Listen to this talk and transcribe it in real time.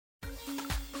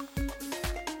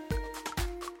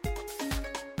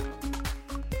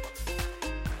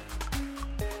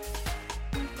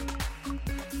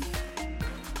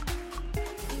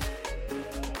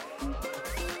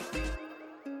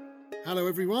Hello,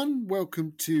 everyone.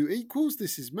 Welcome to Equals.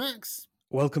 This is Max.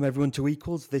 Welcome, everyone, to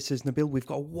Equals. This is Nabil. We've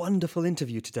got a wonderful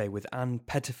interview today with Anne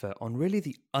Pettifer on really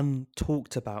the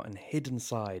untalked about and hidden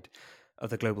side of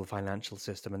the global financial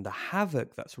system and the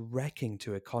havoc that's wrecking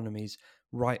to economies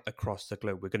right across the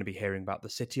globe. We're going to be hearing about the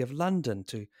City of London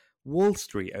to Wall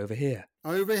Street over here.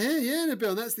 Over here, yeah,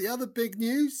 Nabil. That's the other big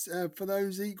news for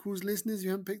those Equals listeners who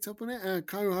haven't picked up on it. Our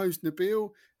co-host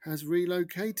Nabil has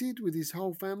relocated with his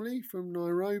whole family from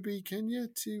Nairobi, Kenya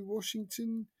to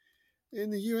Washington in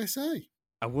the USA.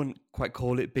 I wouldn't quite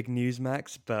call it big news,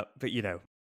 Max, but you know,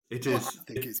 it is.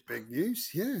 I think it's big news,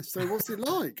 yeah. So what's it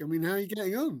like? I mean, how are you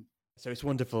getting on? So it's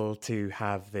wonderful to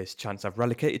have this chance. I've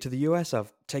relocated to the US.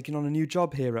 I've taken on a new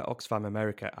job here at Oxfam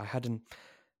America. I had an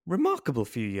remarkable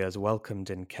few years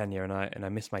welcomed in Kenya, and I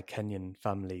miss my Kenyan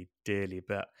family dearly.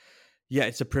 But yeah,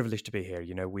 it's a privilege to be here.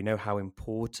 You know, we know how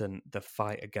important the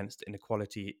fight against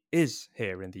inequality is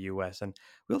here in the US, and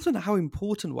we also know how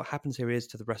important what happens here is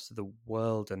to the rest of the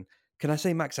world. And can I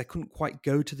say, Max, I couldn't quite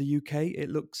go to the UK. It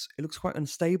looks quite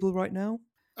unstable right now.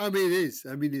 I mean, it is.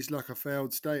 I mean, it's like a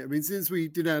failed state. I mean, since we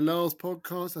did our last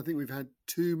podcast, I think we've had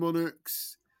 2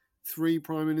 monarchs, 3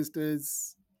 prime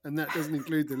ministers, and that doesn't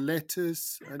include the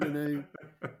lettuce. I don't know.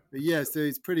 But yeah, so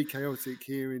it's pretty chaotic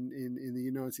here in the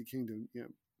United Kingdom. Yeah.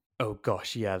 Oh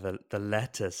gosh, yeah, the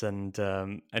lettuce and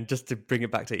just to bring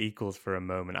it back to Equals for a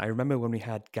moment. I remember when we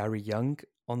had Gary Young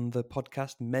on the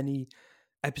podcast many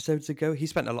episodes ago. He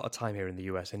spent a lot of time here in the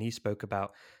US and he spoke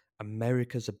about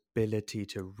America's ability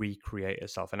to recreate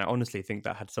itself. And I honestly think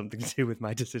that had something to do with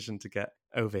my decision to get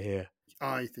over here.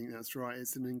 I think that's right.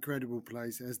 It's an incredible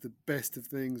place. It has the best of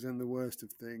things and the worst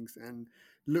of things. And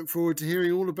look forward to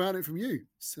hearing all about it from you.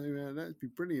 So that'd be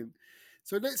brilliant.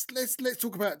 So let's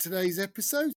talk about today's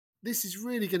episode. This is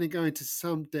really going to go into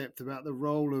some depth about the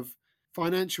role of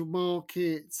financial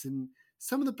markets and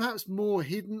some of the perhaps more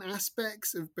hidden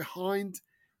aspects of behind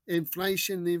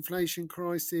inflation, the inflation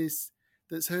crisis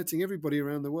that's hurting everybody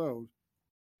around the world.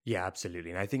 Yeah, absolutely.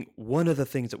 And I think one of the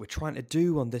things that we're trying to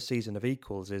do on this season of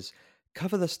Equals is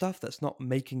cover the stuff that's not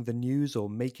making the news or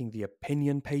making the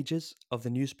opinion pages of the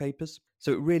newspapers.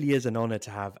 So it really is an honor to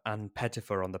have Anne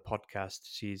Pettifer on the podcast.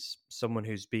 She's someone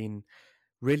who's been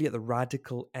really at the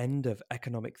radical end of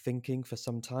economic thinking for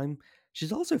some time.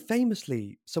 She's also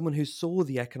famously someone who saw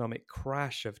the economic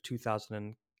crash of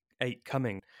 2008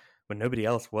 coming when nobody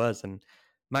else was. And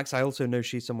Max, I also know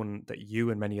she's someone that you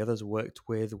and many others worked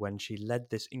with when she led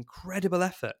this incredible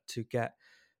effort to get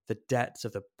the debts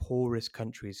of the poorest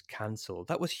countries cancelled.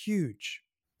 That was huge.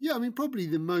 Yeah, I mean, probably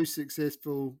the most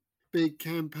successful big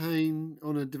campaign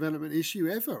on a development issue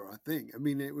ever, I think. I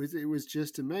mean, it was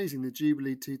just amazing. The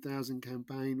Jubilee 2000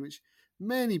 campaign, which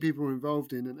many people were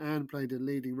involved in, and Anne played a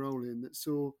leading role in, that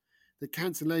saw the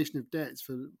cancellation of debts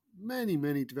for many,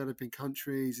 many developing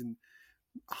countries and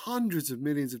hundreds of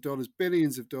millions of dollars,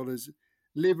 billions of dollars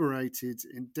liberated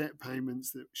in debt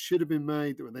payments that should have been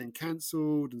made that were then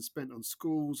cancelled and spent on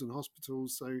schools and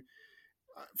hospitals. So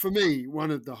for me, one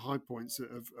of the high points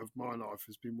of my life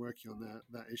has been working on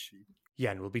that issue.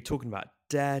 Yeah, and we'll be talking about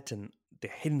debt and the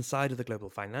hidden side of the global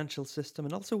financial system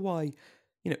and also why,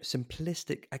 you know,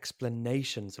 simplistic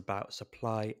explanations about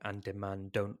supply and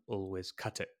demand don't always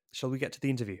cut it. Shall we get to the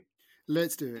interview?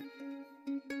 Let's do it.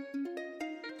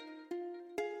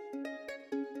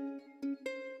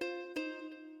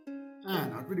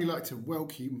 Anne, I'd really like to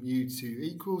welcome you to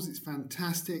Equals. It's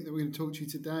fantastic that we're going to talk to you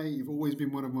today. You've always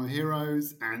been one of my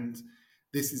heroes, and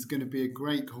this is going to be a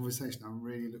great conversation. I'm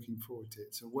really looking forward to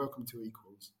it. So welcome to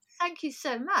Equals. Thank you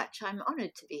so much. I'm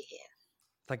honoured to be here.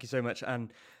 Thank you so much.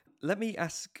 And let me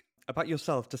ask about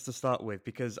yourself just to start with,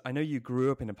 because I know you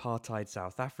grew up in apartheid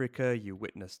South Africa. You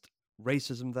witnessed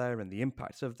racism there and the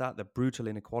impacts of that, the brutal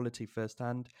inequality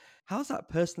firsthand. How's that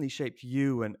personally shaped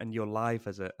you and your life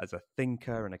as a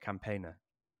thinker and a campaigner?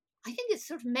 I think it's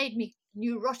sort of made me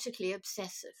neurotically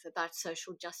obsessive about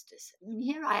social justice. I mean,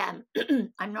 here I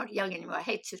am. I'm not young anymore. I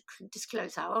hate to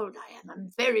disclose how old I am. I'm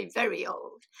very, very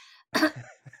old. And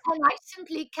I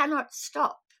simply cannot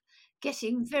stop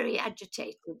getting very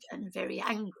agitated and very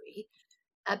angry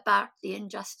about the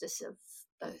injustice of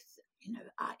both, you know,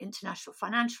 our international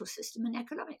financial system and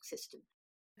economic system.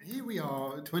 Here we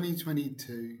are,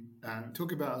 2022,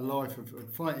 talking about a life of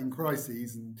fighting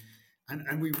crises,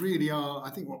 and we really are,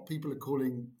 I think, what people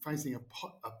are facing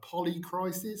a poly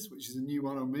crisis, which is a new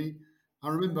one on me. I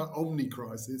remember omni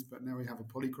crisis, but now we have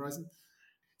a poly crisis.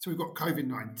 So we've got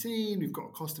COVID-19, we've got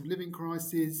a cost of living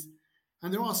crisis,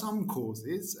 and there are some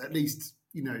causes, at least,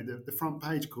 you know, the front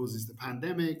page causes, the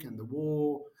pandemic and the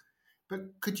war.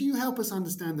 But could you help us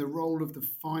understand the role of the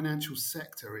financial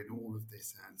sector in all of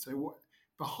this, Anne? So what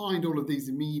behind all of these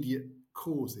immediate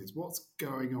causes? What's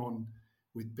going on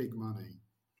with big money?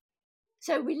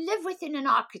 So we live within an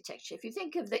architecture. If you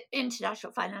think of the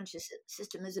international financial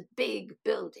system as a big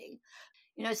building,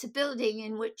 it's a building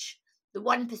in which the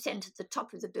 1% at the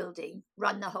top of the building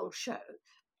run the whole show.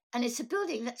 And it's a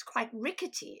building that's quite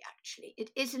rickety, actually.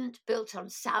 It isn't built on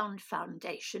sound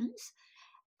foundations.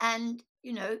 And,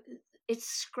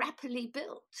 it's scrappily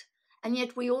built. And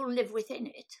yet we all live within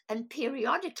it. And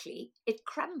periodically it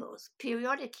crumbles.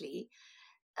 Periodically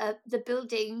the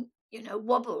building,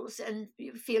 wobbles and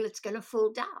you feel it's going to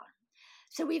fall down.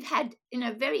 So we've had,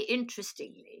 very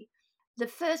interestingly, the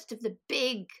first of the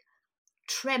big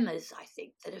tremors, I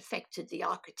think, that affected the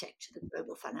architecture, the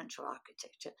global financial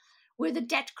architecture, were the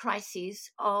debt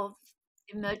crises of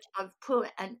poor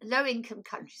and low-income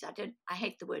countries. I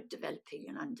hate the word developing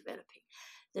and undeveloping.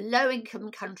 The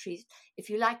low-income countries, if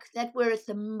you like, that were at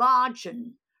the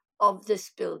margin of this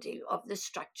building, of the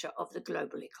structure of the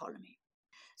global economy.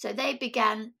 So they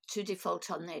began to default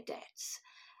on their debts.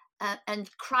 And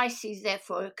crises,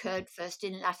 therefore, occurred first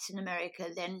in Latin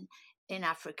America, then in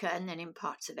Africa, and then in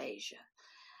parts of Asia.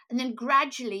 And then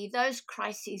gradually those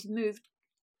crises moved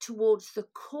towards the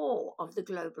core of the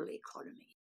global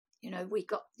economy. We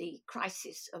got the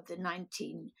crisis of the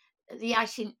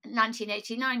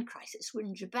 1989 crisis,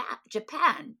 when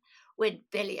Japan went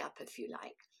belly up, if you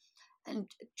like.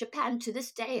 And Japan to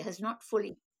this day has not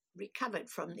fully recovered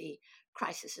from the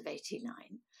crisis of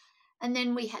 89. And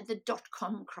then we had the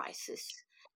dot-com crisis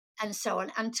and so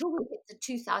on, until we hit the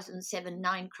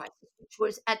 2007-9 crisis, which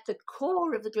was at the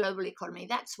core of the global economy.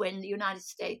 That's when the United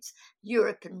States,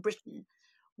 Europe and Britain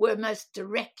were most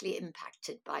directly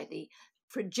impacted by the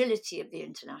fragility of the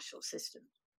international system.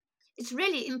 It's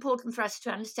really important for us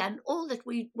to understand all that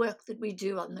work that we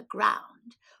do on the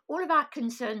ground, all of our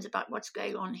concerns about what's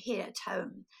going on here at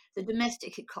home, the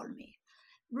domestic economy.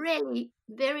 Really,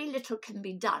 very little can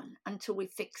be done until we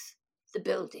fix the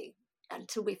building,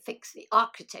 until we fix the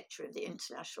architecture of the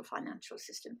international financial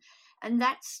system. And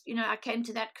that's, I came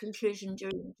to that conclusion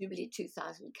during the Jubilee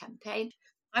 2000 campaign.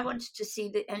 I wanted to see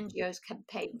the NGOs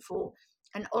campaign for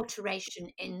an alteration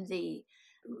in the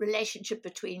relationship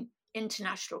between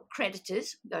international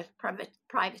creditors, both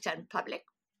private and public,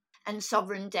 and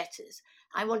sovereign debtors.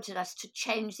 I wanted us to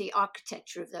change the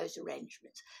architecture of those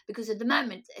arrangements, because at the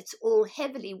moment it's all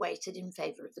heavily weighted in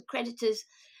favor of the creditors.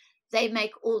 They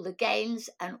make all the gains,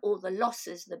 and all the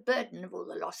losses, the burden of all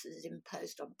the losses is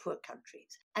imposed on poor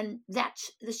countries. And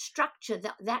that's the structure,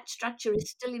 that structure is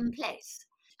still in place.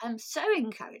 I'm so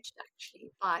encouraged,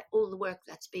 actually, by all the work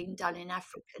that's being done in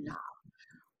Africa now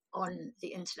on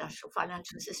the international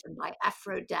financial system by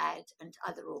AfroDad and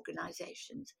other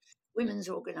organizations, women's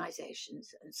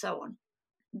organizations, and so on.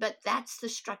 But that's the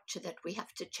structure that we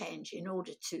have to change in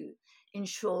order to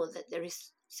ensure that there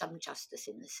is some justice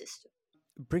in the system.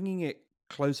 Bringing it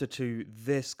closer to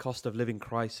this cost of living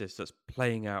crisis that's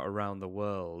playing out around the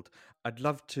world, I'd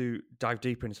love to dive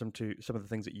deeper into some of the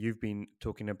things that you've been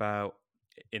talking about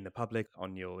in the public,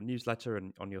 on your newsletter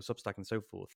and on your Substack and so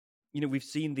forth. We've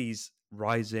seen these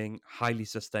rising, highly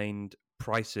sustained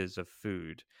prices of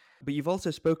food, but you've also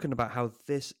spoken about how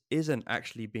this isn't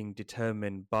actually being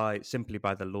determined simply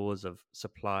by the laws of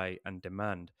supply and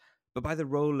demand, but by the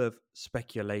role of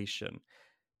speculation.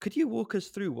 Could you walk us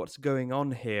through what's going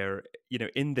on here,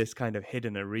 in this kind of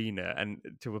hidden arena, and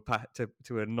to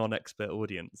a non-expert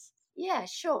audience? Yeah,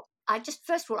 sure.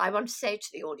 First of all, I want to say to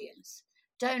the audience,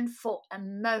 don't for a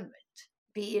moment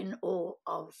be in awe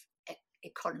of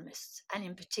economists, and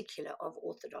in particular of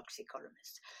orthodox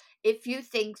economists. If you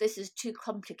think this is too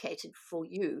complicated for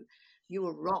you, you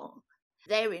are wrong.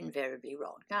 They're invariably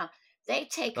wrong. Now, they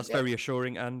take... That's very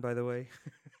assuring, Anne, by the way.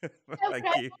 Thank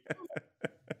you.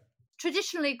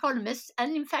 Traditional economists,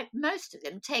 and in fact most of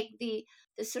them, take the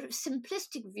sort of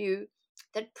simplistic view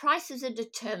that prices are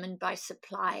determined by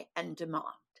supply and demand.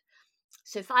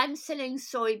 So if I'm selling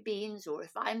soybeans, or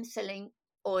if I'm selling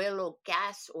oil or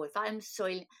gas, or if I'm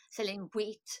selling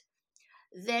wheat,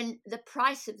 then the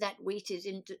price of that wheat is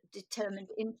determined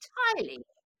entirely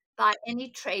by any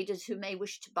traders who may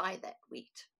wish to buy that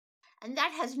wheat. And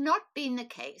that has not been the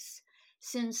case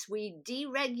since we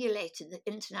deregulated the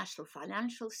international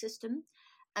financial system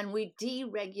and we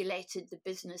deregulated the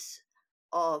business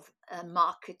of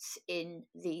markets in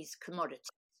these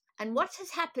commodities. And what has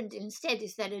happened instead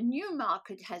is that a new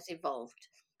market has evolved.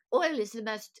 Oil is the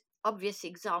most obvious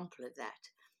example of that.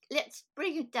 Let's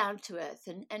bring it down to earth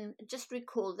and just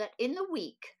recall that in the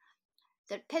week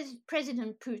that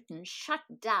President Putin shut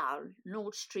down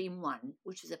Nord Stream 1,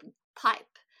 which is a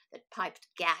pipe that piped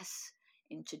gas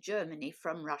into Germany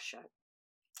from Russia.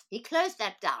 He closed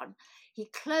that down. He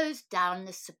closed down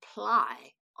the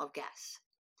supply of gas.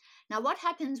 Now, what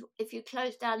happens if you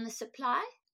close down the supply?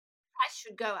 Price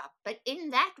should go up. But in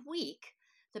that week,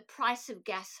 the price of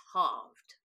gas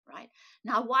halved, right?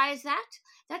 Now, why is that?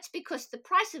 That's because the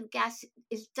price of gas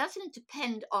doesn't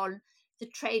depend on the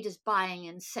traders buying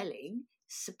and selling,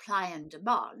 supply and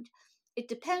demand. It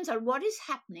depends on what is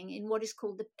happening in what is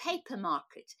called the paper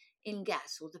market in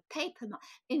gas, or the paper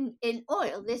in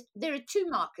oil. There are two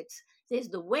markets. There's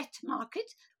the wet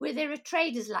market, where there are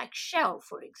traders like Shell,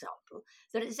 for example,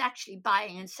 that is actually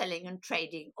buying and selling and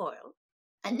trading oil.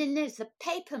 And then there's the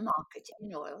paper market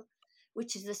in oil,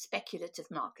 which is the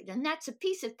speculative market. And that's a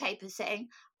piece of paper saying,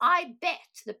 I bet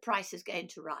the price is going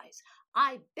to rise.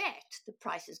 I bet the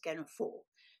price is going to fall.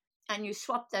 And you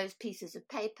swap those pieces of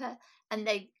paper and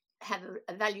they have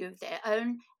a value of their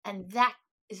own. And that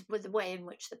is the way in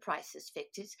which the price is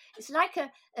fixed. It's like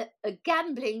a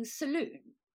gambling saloon.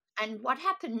 And what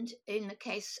happened in the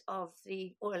case of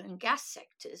the oil and gas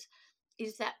sectors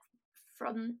is that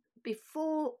from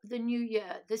before the new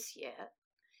year, this year,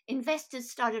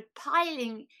 investors started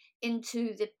piling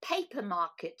into the paper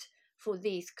market for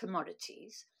these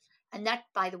commodities. And that,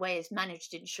 by the way, is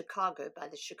managed in Chicago by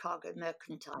the Chicago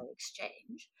Mercantile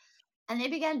Exchange. And they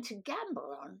began to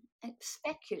gamble on and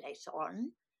speculate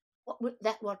on what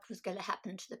was going to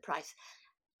happen to the price.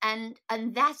 And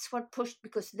that's what pushed,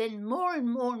 because then more and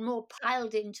more and more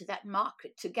piled into that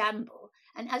market to gamble.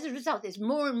 And as a result, there's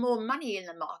more and more money in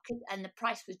the market and the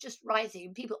price was just rising.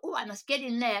 And people, I must get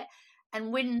in there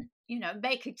and win,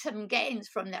 make some gains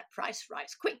from that price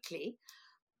rise quickly.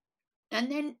 And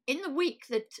then in the week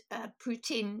that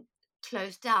Putin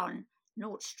closed down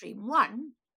Nord Stream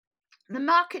 1, the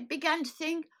market began to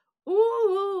think,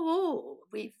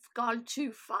 we've gone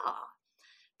too far.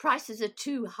 Prices are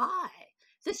too high.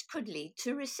 This could lead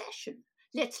to recession.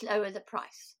 Let's lower the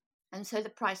price. And so the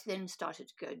price then started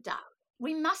to go down.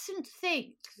 We mustn't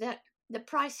think that the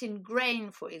price in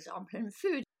grain, for example, and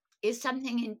food is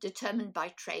something determined by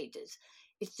traders.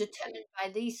 It's determined by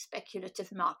these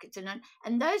speculative markets.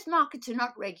 And those markets are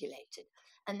not regulated.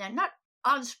 And they're not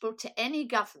answerable to any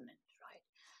government, right?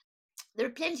 There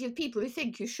are plenty of people who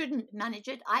think you shouldn't manage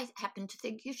it. I happen to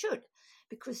think you should,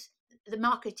 because the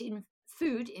market in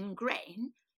food, in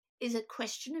grain, is a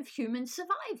question of human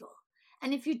survival.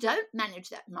 And if you don't manage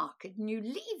that market and you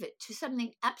leave it to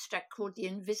something abstract called the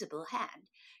invisible hand,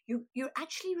 you're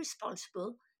actually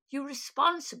responsible. You're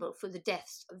responsible for the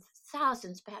deaths of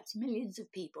thousands, perhaps millions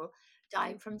of people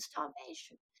dying from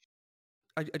starvation.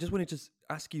 I just wanted to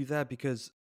ask you there, because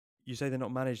you say they're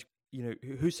not managed.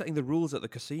 Who's setting the rules at the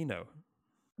casino?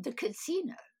 The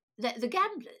casino, the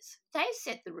gamblers, they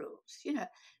set the rules.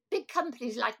 Big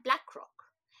companies like BlackRock.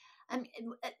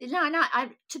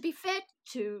 To be fair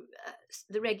to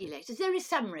the regulators, there is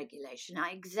some regulation.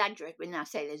 I exaggerate when I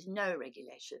say there's no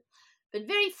regulation. But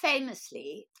very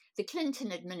famously, the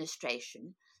Clinton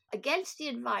administration, against the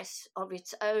advice of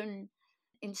its own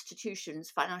institutions,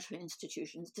 financial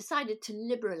institutions, decided to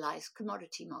liberalize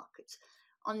commodity markets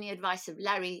on the advice of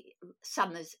Larry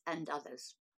Summers and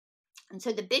others. And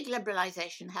so the big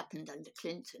liberalization happened under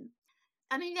Clinton.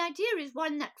 The idea is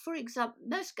one that, for example,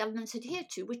 most governments adhere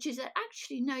to, which is that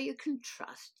actually, no, you can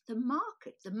trust the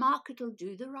market. The market will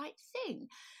do the right thing.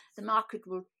 The market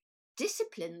will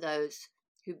discipline those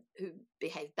who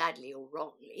behave badly or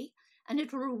wrongly, and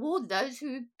it will reward those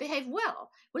who behave well.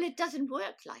 Well, it doesn't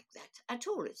work like that at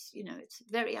all. It's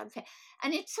very unfair.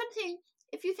 And it's something,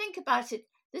 if you think about it,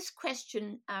 this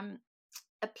question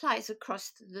applies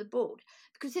across the board,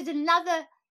 because there's another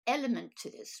element to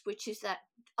this, which is that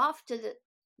after the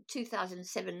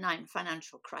 2007-9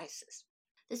 financial crisis,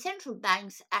 the central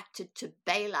banks acted to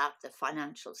bail out the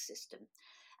financial system,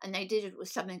 and they did it with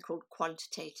something called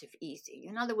quantitative easing.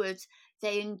 In other words,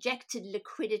 they injected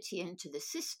liquidity into the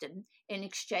system in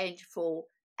exchange for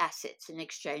assets, in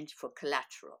exchange for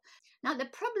collateral. Now, the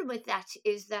problem with that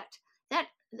is that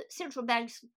the central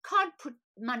banks can't put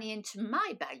money into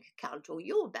my bank account or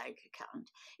your bank account.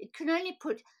 It can only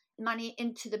put money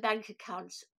into the bank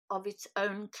accounts of its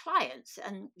own clients.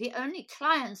 And the only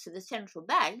clients of the central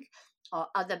bank are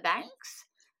other banks,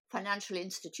 financial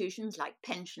institutions like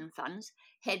pension funds,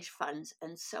 hedge funds,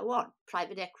 and so on,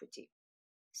 private equity.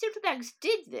 Central banks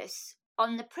did this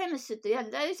on the premise that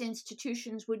those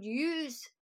institutions would use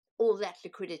all that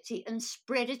liquidity and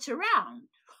spread it around.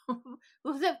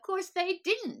 Well, of course, they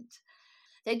didn't.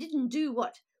 They didn't do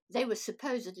what they were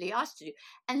supposedly asked to do.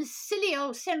 And silly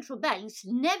old central banks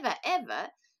never, ever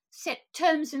set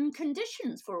terms and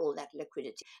conditions for all that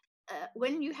liquidity.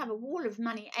 When you have a wall of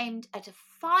money aimed at a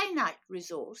finite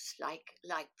resource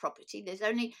like property,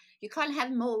 you can't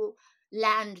have more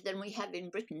land than we have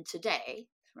in Britain today.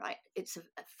 right? It's a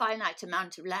finite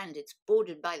amount of land. It's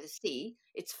bordered by the sea.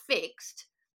 It's fixed.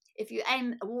 If you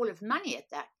aim a wall of money at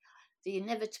that, the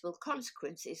inevitable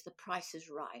consequence is the prices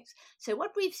rise. So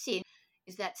what we've seen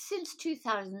is that since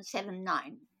 2007-9,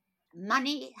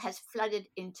 money has flooded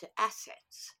into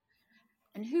assets.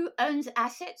 And who owns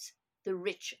assets? The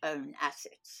rich own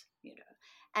assets,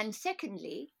 And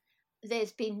secondly,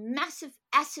 there's been massive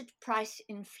asset price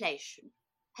inflation.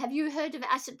 Have you heard of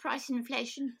asset price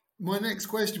inflation? My next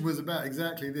question was about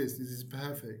exactly this. This is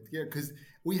perfect. Yeah, because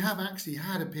we have actually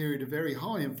had a period of very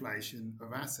high inflation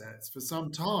of assets for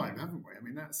some time, haven't we? I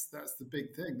mean, that's the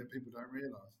big thing that people don't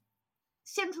realise.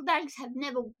 Central banks have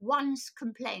never once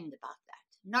complained about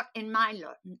that, not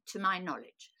to my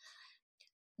knowledge.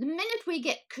 The minute we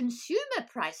get consumer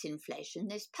price inflation,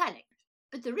 there's panic.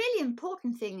 But the really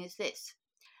important thing is this,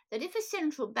 that if a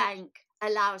central bank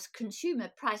allows consumer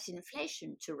price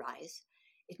inflation to rise,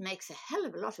 it makes a hell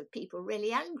of a lot of people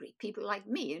really angry, people like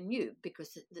me and you,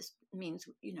 because this means,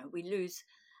 we lose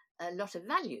a lot of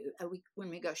value when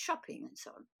we go shopping and so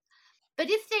on.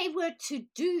 But if they were to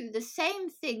do the same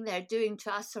thing they're doing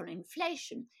to us on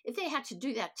inflation, if they had to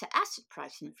do that to asset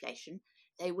price inflation,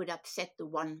 they would upset the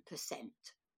 1%.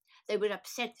 They would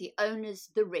upset the owners,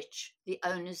 the rich, the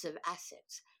owners of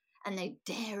assets, and they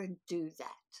daren't do that.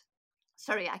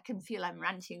 Sorry, I can feel I'm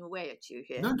ranting away at you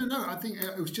here. No. I think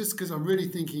it was just because I'm really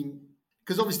thinking,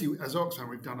 because obviously as Oxfam,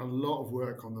 we've done a lot of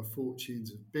work on the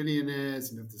fortunes of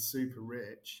billionaires and of the super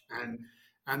rich.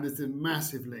 And there's a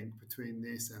massive link between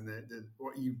this and the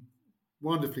what you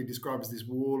wonderfully describe as this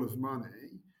wall of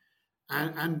money.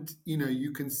 And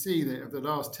you can see that over the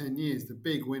last 10 years, the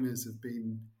big winners have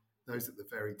been those at the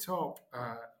very top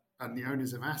and the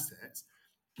owners of assets.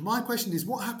 My question is,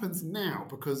 what happens now?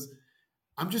 Because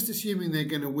I'm just assuming they're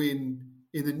going to win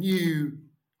in the new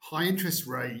high interest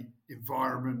rate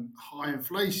environment, high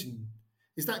inflation.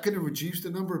 Is that going to reduce the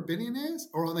number of billionaires,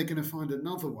 or are they going to find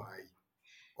another way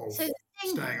of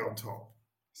staying on top?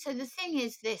 So the thing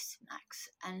is this, Max,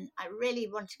 and I really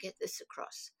want to get this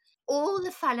across. All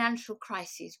the financial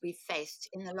crises we've faced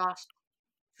in the last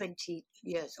 20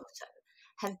 years or so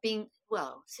have been,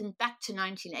 since back to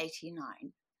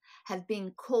 1989, have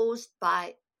been caused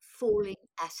by falling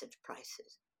asset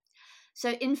prices.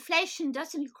 So inflation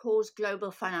doesn't cause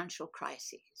global financial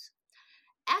crises.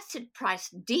 Asset price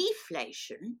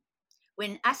deflation,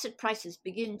 when asset prices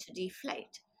begin to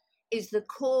deflate, is the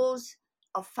cause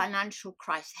of financial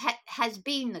crisis, has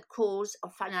been the cause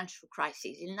of financial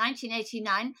crises. In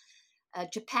 1989,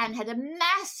 Japan had a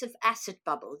massive asset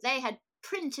bubble. They had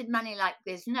printed money like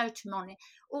there's no tomorrow.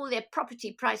 All their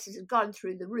property prices had gone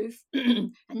through the roof.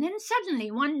 And then suddenly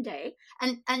one day,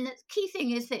 and the key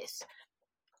thing is this,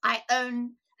 I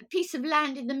own a piece of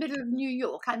land in the middle of New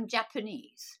York. I'm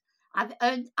Japanese.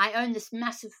 I own this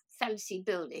massive fancy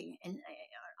building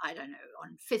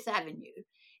on Fifth Avenue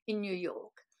in New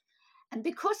York. And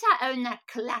because I own that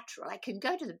collateral, I can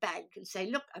go to the bank and say,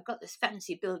 look, I've got this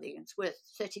fancy building. It's worth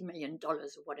 $30 million or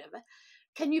whatever.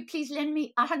 Can you please lend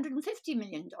me $150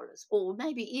 million or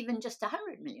maybe even just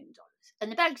 $100 million? And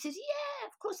the bank says, yeah,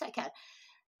 of course I can,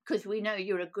 because we know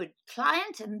you're a good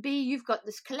client, and B, you've got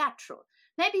this collateral.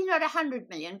 Maybe not 100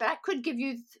 million, but I could give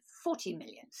you 40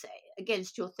 million, say,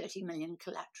 against your 30 million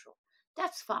collateral.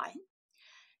 That's fine.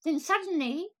 Then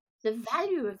suddenly the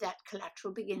value of that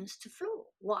collateral begins to fall.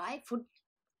 Why? For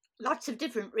lots of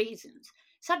different reasons.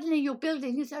 Suddenly your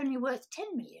building is only worth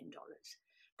 $10 million,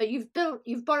 but you've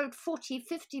borrowed $40,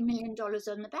 $50 million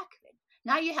on the back of it.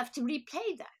 Now you have to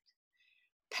repay that.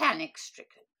 Panic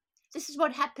stricken. This is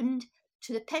what happened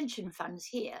to the pension funds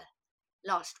here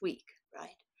last week, right?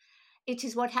 It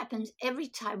is what happens every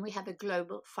time we have a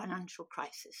global financial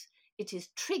crisis. It is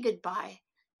triggered by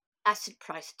asset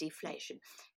price deflation.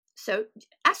 So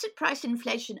asset price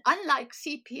inflation, unlike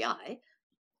CPI,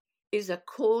 is a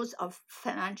cause of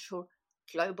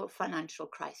global financial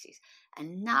crises.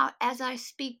 And now, as I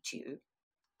speak to you,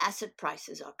 asset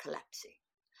prices are collapsing.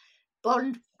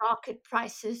 Bond market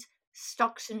prices,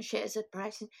 stocks and shares are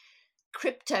pricing.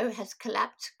 Crypto has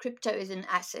collapsed. Crypto is an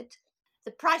asset.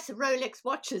 The price of Rolex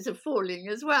watches are falling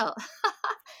as well.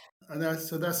 And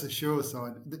that's a sure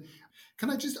sign. Can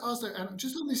I just ask,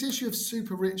 just on this issue of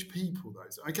super rich people,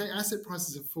 though? Okay, asset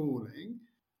prices are falling,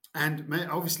 and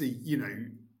obviously,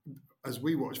 as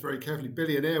we watch very carefully,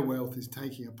 billionaire wealth is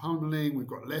taking a pummeling. We've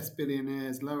got less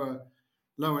billionaires, lower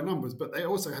numbers, but they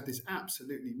also had this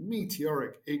absolutely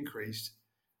meteoric increase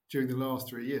during the last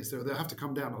 3 years. So they'll have to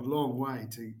come down a long way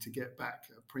to get back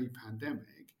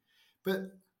pre-pandemic. But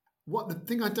what the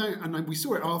thing I don't, and we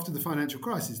saw it after the financial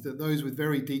crisis, that those with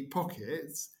very deep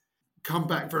pockets come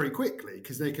back very quickly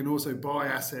because they can also buy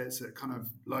assets at kind of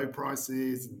low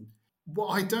prices. And what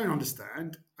I don't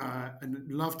understand and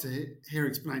love to hear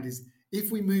explained is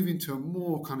if we move into a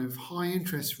more kind of high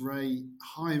interest rate,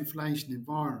 high inflation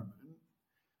environment,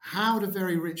 how do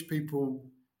very rich people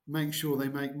make sure they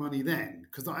make money then?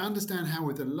 Because I understand how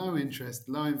with a low interest,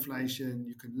 low inflation,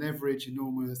 you can leverage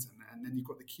enormous, and then you've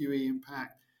got the QE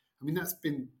impact. I mean, that's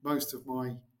been most of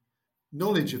my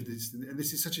knowledge of this, and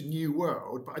this is such a new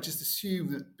world, but I just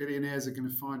assume that billionaires are going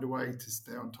to find a way to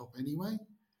stay on top anyway.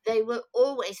 They will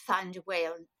always find a way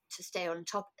to stay on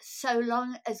top, so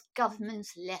long as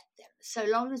governments let them, so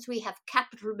long as we have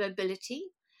capital mobility,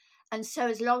 and so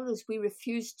as long as we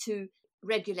refuse to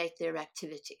regulate their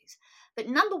activities. But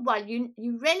number one,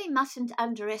 you really mustn't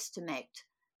underestimate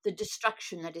the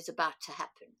destruction that is about to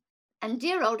happen. And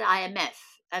dear old IMF,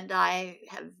 and I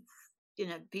have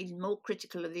been more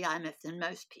critical of the IMF than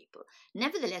most people.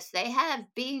 Nevertheless, they have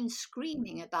been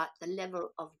screaming about the level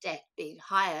of debt being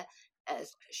higher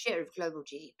as a share of global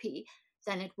GDP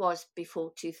than it was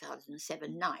before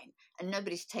 2007-9, and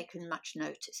nobody's taken much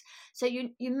notice. So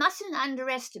you mustn't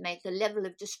underestimate the level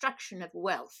of destruction of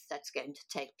wealth that's going to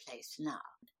take place now.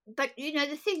 But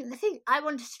the thing I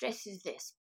want to stress is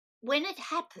this: when it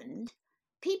happened,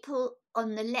 people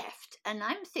on the left, and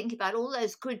I'm thinking about all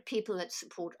those good people that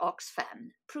support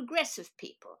Oxfam, progressive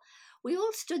people, we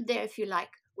all stood there, if you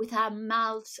like, with our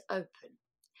mouths open.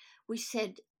 We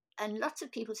said, and lots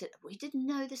of people said, we didn't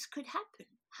know this could happen.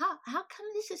 How come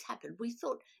this has happened? We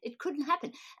thought it couldn't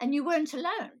happen. And you weren't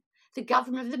alone. The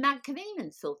governor of the Bank of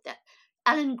England thought that.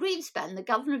 Alan Greenspan, the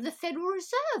governor of the Federal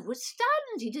Reserve, was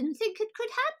stunned. He didn't think it could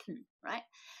happen, right?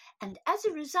 And as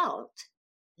a result,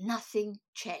 nothing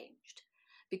changed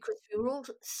because we were all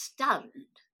stunned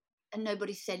and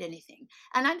nobody said anything.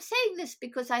 And I'm saying this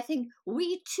because I think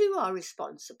we too are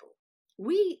responsible.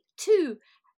 We too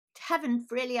haven't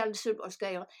really understood what's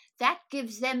going on. That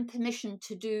gives them permission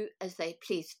to do as they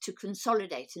please, to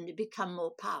consolidate and to become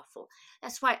more powerful.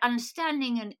 That's why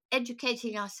understanding and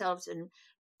educating ourselves and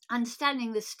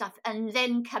understanding this stuff and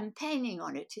then campaigning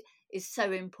on it is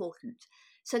so important,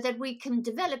 so that we can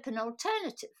develop an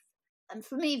alternative. And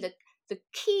for me, the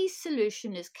key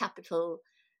solution is capital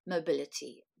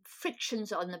mobility,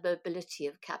 frictions on the mobility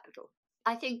of capital.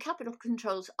 I think capital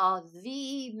controls are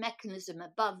the mechanism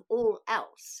above all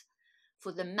else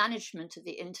for the management of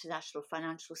the international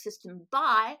financial system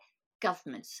by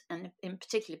governments, and in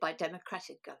particular by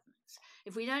democratic governments.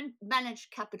 If we don't manage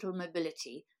capital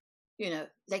mobility,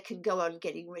 they can go on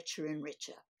getting richer and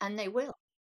richer, and they will.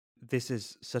 This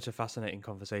is such a fascinating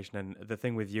conversation, and the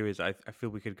thing with you is I feel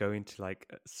we could go into like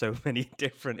so many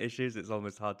different issues. It's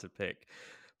almost hard to pick.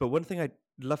 But one thing I'd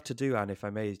love to do, Anne, if I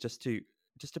may, is just to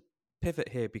pivot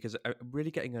here, because I'm really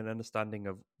getting an understanding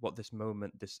of what this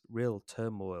moment, this real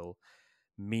turmoil,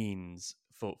 means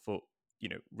for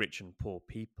rich and poor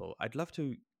people. I'd love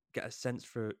to get a sense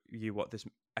for you what this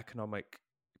economic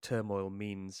turmoil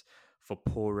means for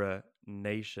poorer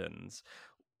nations.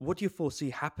 What do you foresee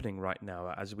happening right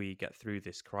now as we get through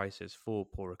this crisis for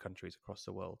poorer countries across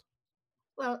the world?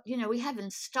 Well, we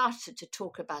haven't started to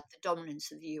talk about the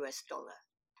dominance of the US dollar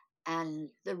and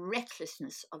the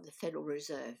recklessness of the Federal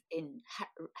Reserve in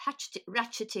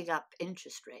ratcheting up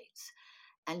interest rates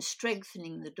and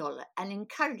strengthening the dollar and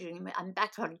encouraging, I'm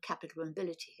back on capital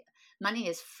mobility here, money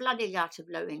is flooding out of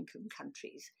low-income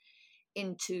countries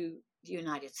into the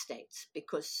United States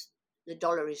because the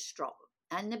dollar is strong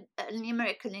and the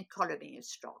American economy is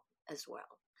strong as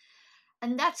well.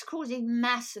 And that's causing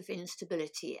massive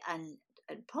instability and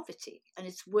poverty, and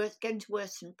it's going to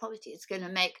worsen poverty. It's going to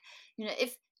make,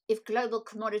 if global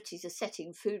commodities are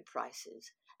setting food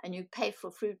prices and you pay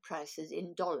for food prices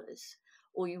in dollars,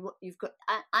 or you've got,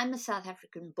 I'm a South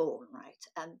African born,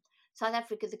 right? South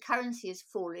Africa, the currency is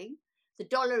falling, the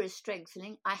dollar is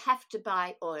strengthening. I have to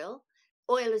buy oil.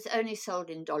 Oil is only sold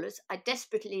in dollars. I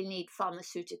desperately need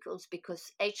pharmaceuticals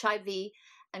because HIV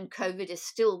and COVID is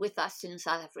still with us in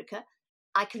South Africa.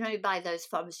 I can only buy those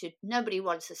pharmaceuticals. Nobody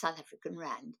wants a South African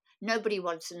rand. Nobody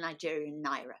wants a Nigerian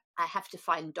naira. I have to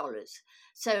find dollars.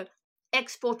 So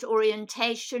export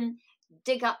orientation,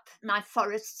 dig up my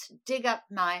forests, dig up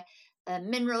my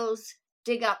minerals,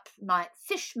 dig up my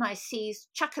fish, my seas,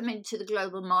 chuck them into the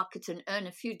global market and earn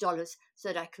a few dollars so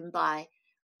that I can buy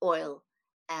oil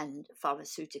and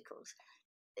pharmaceuticals.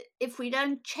 If we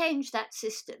don't change that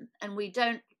system and we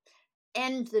don't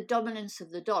end the dominance of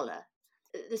the dollar,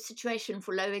 the situation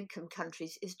for low-income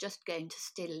countries is just going to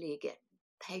steadily get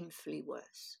painfully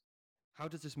worse. How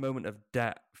does this moment of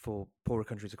debt for poorer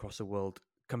countries across the world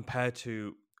compare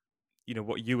to,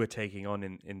 what you were taking on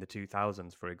in the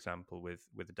 2000s, for example, with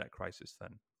the debt crisis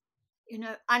then?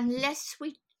 unless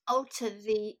we alter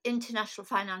the international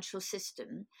financial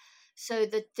system so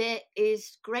that there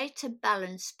is greater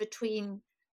balance between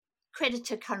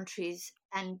creditor countries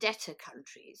and debtor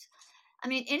countries. I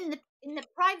mean, in the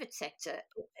private sector,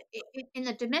 in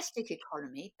the domestic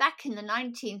economy, back in the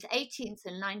 19th, 18th,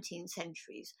 and 19th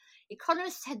centuries,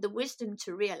 economists had the wisdom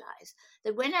to realize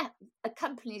that when a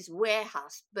company's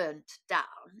warehouse burnt down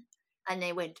and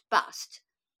they went bust,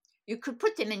 you could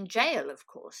put them in jail, of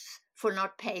course, for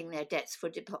not paying their debts, for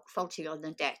defaulting on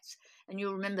the debts. And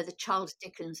you'll remember that Charles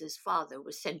Dickens's father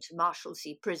was sent to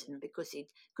Marshalsea prison because he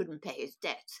couldn't pay his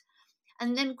debts.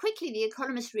 And then quickly the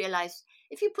economists realized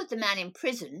if you put the man in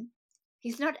prison,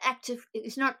 he's not active,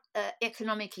 he's not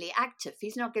economically active.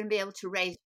 He's not going to be able to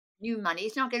raise new money.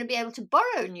 He's not going to be able to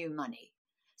borrow new money.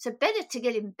 So better to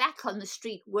get him back on the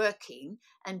street working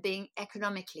and being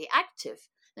economically active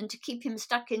than to keep him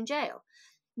stuck in jail.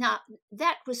 Now,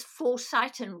 that was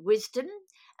foresight and wisdom.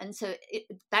 And so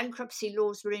bankruptcy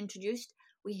laws were introduced.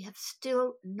 We have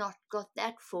still not got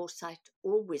that foresight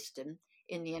or wisdom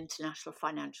in the international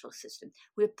financial system.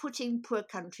 We're putting poor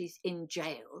countries in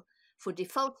jail for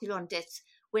defaulting on debts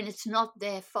when it's not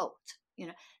their fault.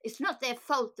 It's not their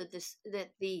fault that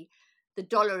the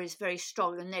dollar is very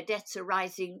strong and their debts are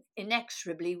rising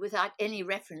inexorably without any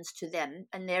reference to them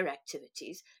and their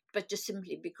activities, but just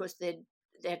simply because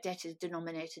their debt is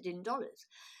denominated in dollars.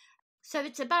 So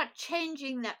it's about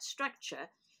changing that structure.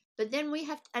 But then we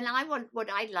have,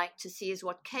 what I'd like to see is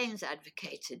what Keynes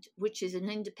advocated, which is an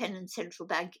independent central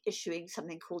bank issuing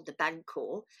something called the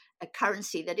Bancor, a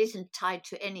currency that isn't tied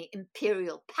to any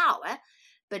imperial power,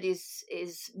 but is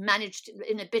managed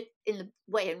in the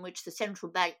way in which the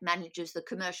central bank manages the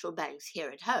commercial banks here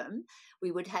at home.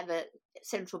 We would have a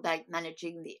central bank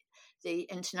managing the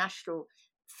international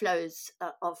flows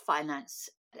of finance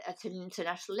at an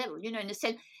international level. In a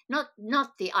sense, not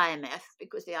the IMF,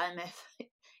 because the IMF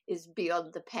is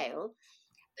beyond the pale.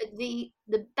 But the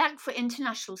Bank for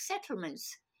International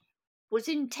Settlements was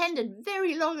intended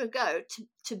very long ago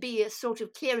to be a sort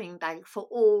of clearing bank for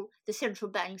all the central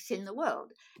banks in the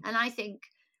world. And I think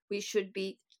we should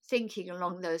be thinking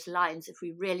along those lines if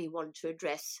we really want to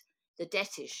address the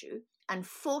debt issue, and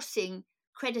forcing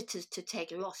creditors to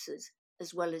take losses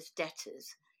as well as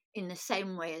debtors in the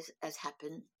same way as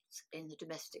happens in the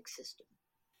domestic system.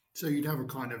 So you'd have a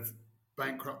kind of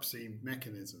bankruptcy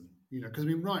mechanism, because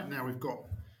right now we've got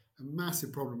a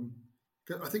massive problem.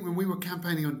 I think when we were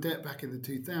campaigning on debt back in the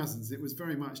 2000s, it was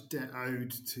very much debt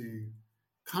owed to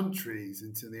countries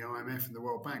and to the IMF and the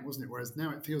World Bank, wasn't it? Whereas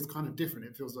now it feels kind of different.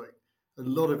 It feels like a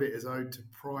lot of it is owed to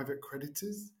private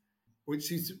creditors, which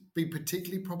seems to be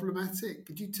particularly problematic.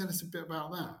 Could you tell us a bit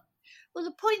about that? Well,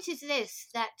 the point is this,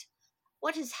 that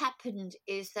what has happened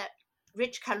is that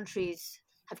rich countries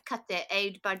have cut their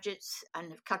aid budgets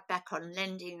and have cut back on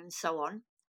lending and so on.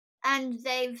 And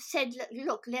they've said,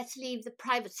 look, let's leave the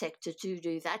private sector to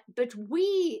do that. But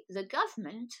we, the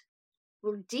government,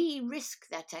 will de-risk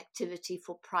that activity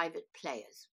for private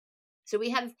players. So we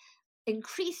have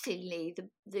increasingly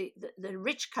the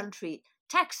rich country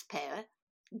taxpayer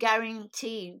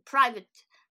guaranteeing private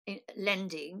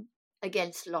lending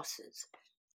against losses.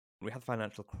 We had the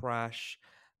financial crash.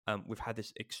 We've had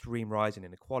this extreme rise in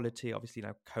inequality. Obviously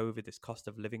now COVID, this cost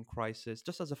of living crisis.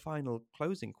 Just as a final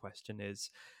closing question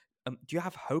is, do you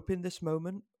have hope in this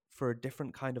moment for a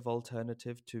different kind of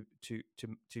alternative to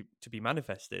be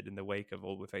manifested in the wake of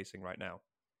all we're facing right now?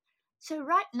 So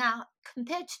right now,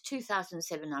 compared to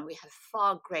 2007, now we have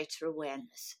far greater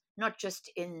awareness, not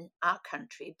just in our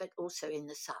country, but also in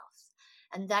the South.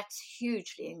 And that's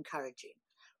hugely encouraging.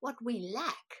 What we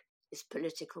lack is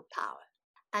political power.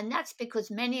 And that's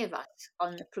because many of us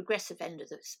on the progressive end of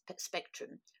the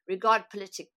spectrum regard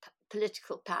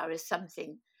political power as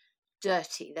something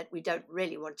dirty that we don't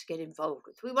really want to get involved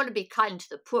with. We want to be kind to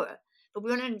the poor, but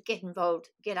we want to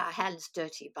get our hands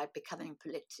dirty by becoming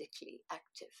politically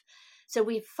active. So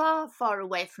we're far, far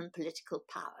away from political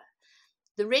power.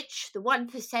 The rich, the 1%,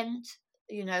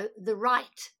 the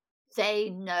right, they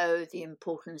know the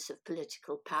importance of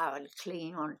political power and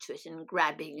clinging on to it and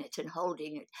grabbing it and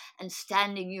holding it and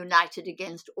standing united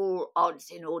against all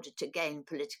odds in order to gain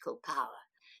political power.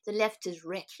 The left is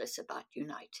reckless about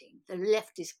uniting. The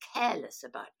left is careless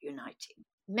about uniting.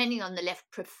 Many on the left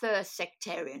prefer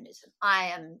sectarianism. I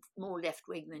am more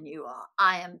left-wing than you are.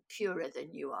 I am purer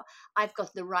than you are. I've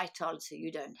got the right answer.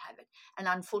 You don't have it. And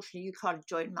unfortunately, you can't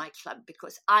join my club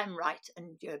because I'm right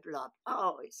and you're blah.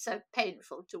 Oh, it's so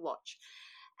painful to watch.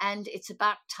 And it's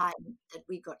about time that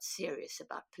we got serious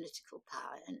about political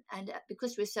power. And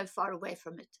because we're so far away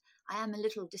from it, I am a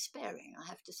little despairing, I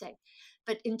have to say.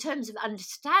 But in terms of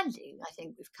understanding, I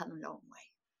think we've come a long way.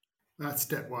 That's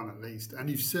step one at least. And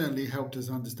you've certainly helped us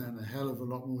understand a hell of a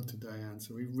lot more today, Anne.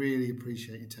 So we really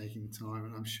appreciate you taking the time,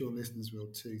 and I'm sure listeners will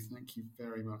too. Thank you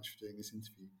very much for doing this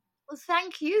interview. Well,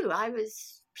 thank you. I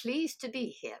was pleased to be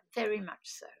here, very much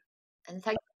so. And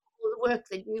thank you for all the work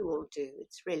that you all do.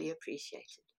 It's really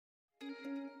appreciated.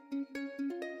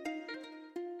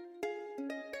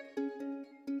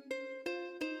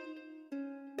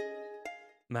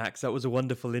 Max, that was a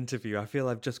wonderful interview. I feel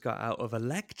I've just got out of a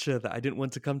lecture that I didn't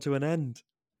want to come to an end.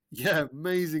 Yeah,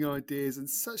 amazing ideas and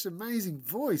such amazing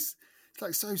voice. It's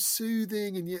like so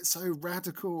soothing and yet so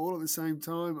radical all at the same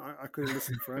time. I could have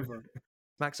listened forever.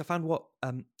 Max, I found what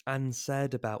Anne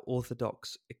said about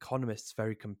orthodox economists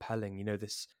very compelling. You know,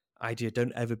 this idea,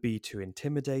 don't ever be too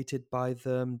intimidated by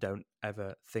them. Don't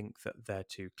ever think that they're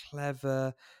too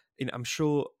clever. You know, I'm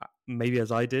sure maybe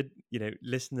as I did, you know,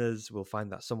 listeners will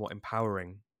find that somewhat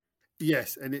empowering.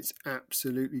 Yes, and it's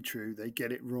absolutely true. They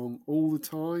get it wrong all the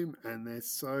time, and they're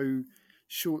so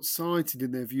short-sighted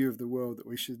in their view of the world that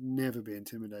we should never be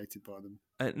intimidated by them.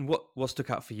 And what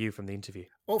stuck out for you from the interview?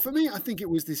 Well, for me, I think it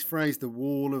was this phrase, the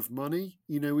wall of money.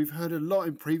 You know, we've heard a lot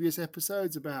in previous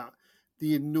episodes about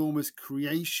the enormous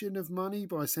creation of money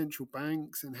by central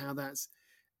banks and how that's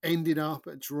ended up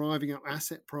at driving up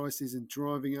asset prices and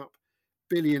driving up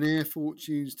billionaire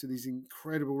fortunes to these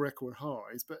incredible record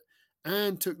highs. But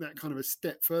Anne took that kind of a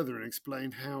step further and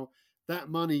explained how that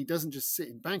money doesn't just sit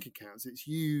in bank accounts, it's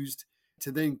used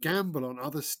to then gamble on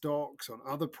other stocks, on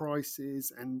other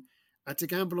prices, and to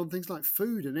gamble on things like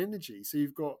food and energy. So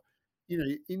you've got, you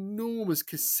know, enormous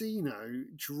casino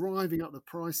driving up the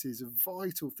prices of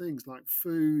vital things like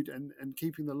food and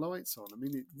keeping the lights on. I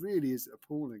mean, it really is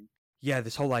appalling. Yeah,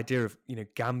 this whole idea of, you know,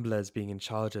 gamblers being in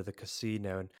charge of the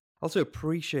casino, and also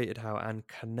appreciated how Anne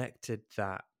connected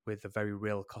that with the very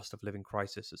real cost of living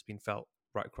crisis that's been felt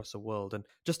right across the world. And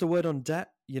just a word on debt,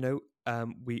 you know,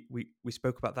 we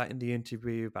spoke about that in the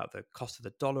interview, about the cost of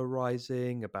the dollar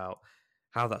rising, about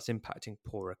how that's impacting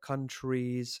poorer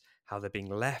countries, how they're being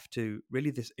left to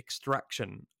really this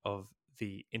extraction of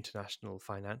the international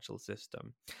financial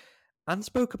system. And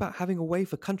spoke about having a way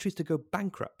for countries to go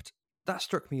bankrupt. That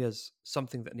struck me as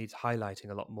something that needs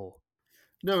highlighting a lot more.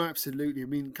 No, absolutely. I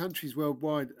mean, countries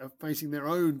worldwide are facing their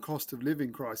own cost of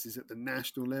living crisis at the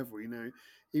national level, you know,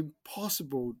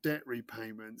 impossible debt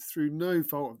repayments through no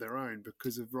fault of their own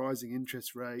because of rising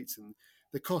interest rates and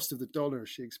the cost of the dollar, as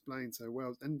she explained so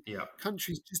well. And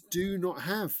countries just do not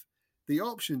have the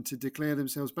option to declare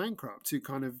themselves bankrupt, to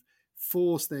kind of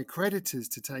force their creditors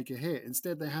to take a hit.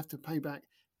 Instead, they have to pay back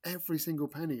every single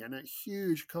penny and at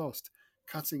huge cost,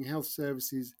 cutting health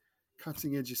services,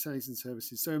 cutting education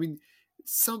services. So, I mean,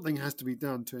 something has to be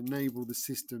done to enable the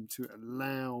system to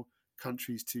allow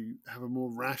countries to have a more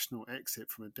rational exit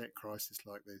from a debt crisis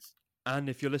like this. And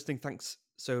if you're listening, thanks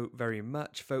so very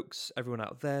much, folks, everyone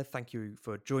out there. Thank you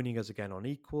for joining us again on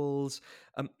Equals.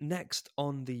 Next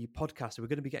on the podcast, we're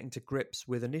going to be getting to grips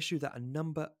with an issue that a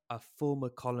number of former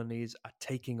colonies are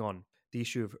taking on, the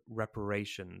issue of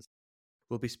reparations.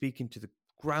 We'll be speaking to the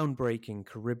groundbreaking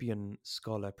Caribbean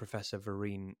scholar, Professor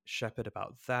Vereen Shepherd,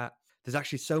 about that. There's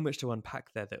actually so much to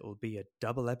unpack there that it will be a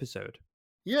double episode.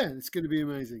 Yeah, it's going to be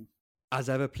amazing. As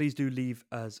ever, please do leave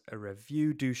us a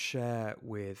review, do share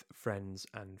with friends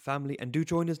and family, and do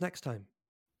join us next time.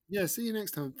 Yeah, see you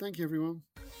next time. Thank you, everyone.